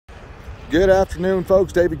Good afternoon,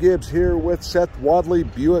 folks. David Gibbs here with Seth Wadley,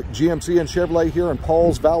 Buick, GMC, and Chevrolet here in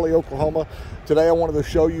Pauls Valley, Oklahoma. Today I wanted to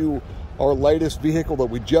show you our latest vehicle that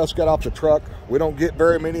we just got off the truck. We don't get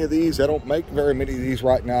very many of these. They don't make very many of these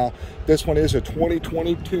right now. This one is a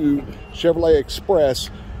 2022 Chevrolet Express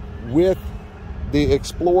with the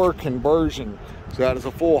Explorer conversion. So that is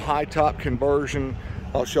a full high top conversion.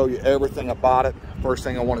 I'll show you everything about it. First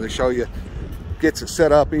thing I wanted to show you, gets it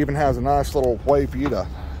set up, even has a nice little way for you to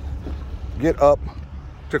get up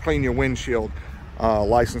to clean your windshield.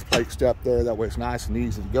 License plate step there, that way it's nice and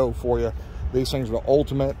easy to go for you. These things are the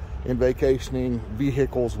ultimate in vacationing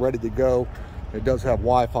vehicles, ready to go. It does have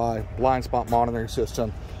Wi-Fi, blind spot monitoring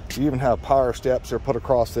system. You even have power steps that are put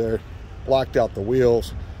across there, blacked out the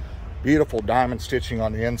wheels, beautiful diamond stitching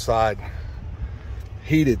on the inside,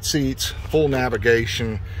 heated seats, full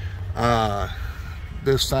navigation.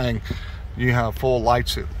 This thing, you have full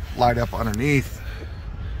lights that light up underneath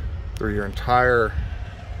through your entire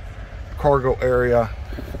cargo area.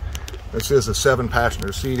 This is a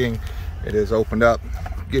 7-passenger seating. It is opened up,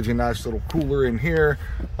 gives you a nice little cooler in here.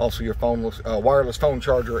 Also your wireless phone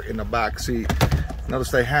charger in the back seat. Notice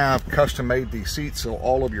they have custom made these seats, so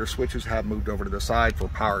all of your switches have moved over to the side for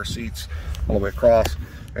power seats all the way across,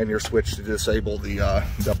 and your switch to disable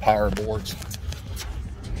the power boards.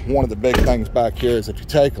 One of the big things back here is if you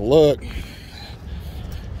take a look,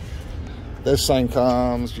 this thing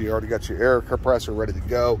comes, you already got your air compressor ready to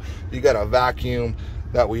go. You got a vacuum,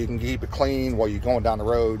 that way you can keep it clean while you're going down the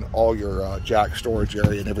road, all your jack storage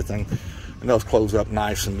area and everything. And those close up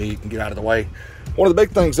nice and neat and get out of the way. One of the big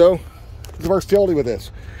things though, is the versatility with this.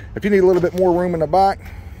 If you need a little bit more room in the back,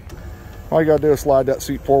 all you gotta do is slide that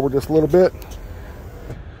seat forward just a little bit,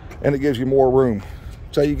 and it gives you more room.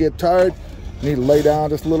 Say you get tired, you need to lay down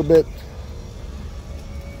just a little bit,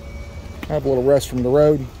 have a little rest from the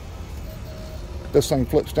road. This thing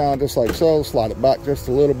flips down just like so, slide it back just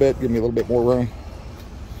a little bit, give me a little bit more room.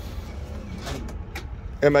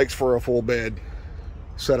 It makes for a full bed,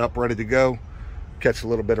 set up, ready to go, catch a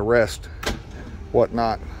little bit of rest,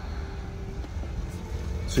 whatnot,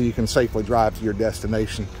 so you can safely drive to your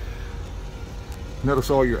destination. Notice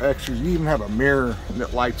all your extras. You even have a mirror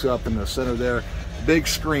that lights up in the center there. Big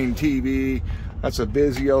screen TV, that's a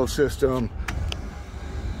Vizio system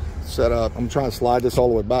set up. I'm trying to slide this all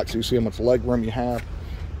the way back so you see how much leg room you have.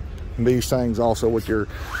 And these things also with your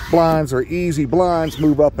blinds are easy blinds,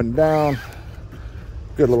 move up and down.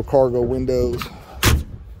 Good little cargo windows.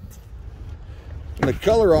 And the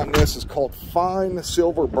color on this is called Fine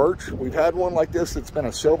Silver Birch. We've had one like this that's been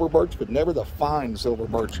a silver birch, but never the fine silver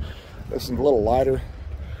birch. This is a little lighter.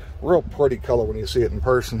 Real pretty color when you see it in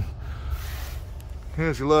person.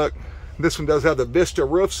 Here's your look. This one does have the Vista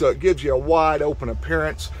roof, so it gives you a wide open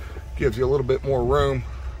appearance. Gives you a little bit more room.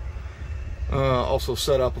 Also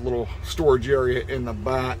set up a little storage area in the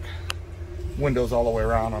back. Windows all the way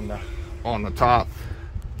around on the top.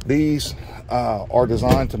 These are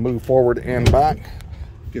designed to move forward and back.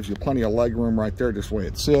 Gives you plenty of leg room right there, just the way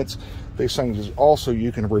it sits. These things is also,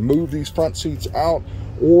 you can remove these front seats out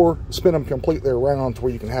or spin them completely around to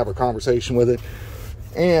where you can have a conversation with it.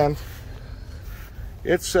 And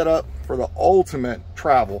it's set up for the ultimate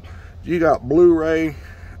travel. You got Blu-ray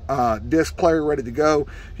disc player ready to go.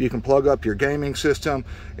 You can plug up your gaming system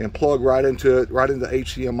and plug right into it, right into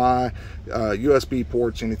HDMI, USB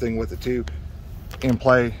ports, anything with it too, and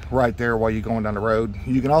play right there while you're going down the road.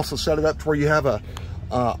 You can also set it up to where you have a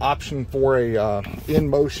option for a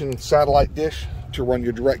in-motion satellite dish to run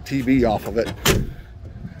your direct TV off of it,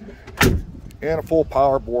 and a full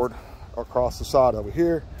power board across the side over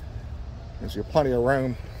here. Gives you plenty of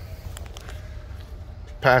room.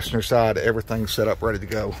 Passenger side, everything's set up ready to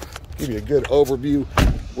go. Give you a good overview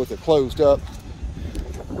with it closed up.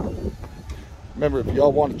 Remember, if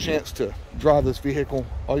y'all want a chance to drive this vehicle,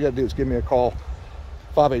 all you gotta do is give me a call,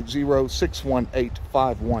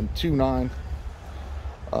 580-618-5129,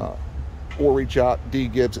 or reach out,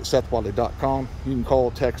 dgibbs@sethwadley.com. You can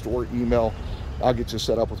call, text, or email. I'll get you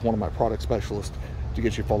set up with one of my product specialists to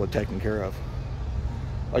get you fully taken care of.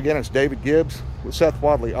 Again, it's David Gibbs with Seth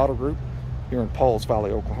Wadley Auto Group here in Pauls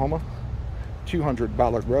Valley, Oklahoma. 200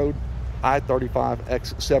 Ballard Road, I-35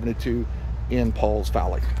 X72 in Pauls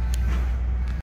Valley.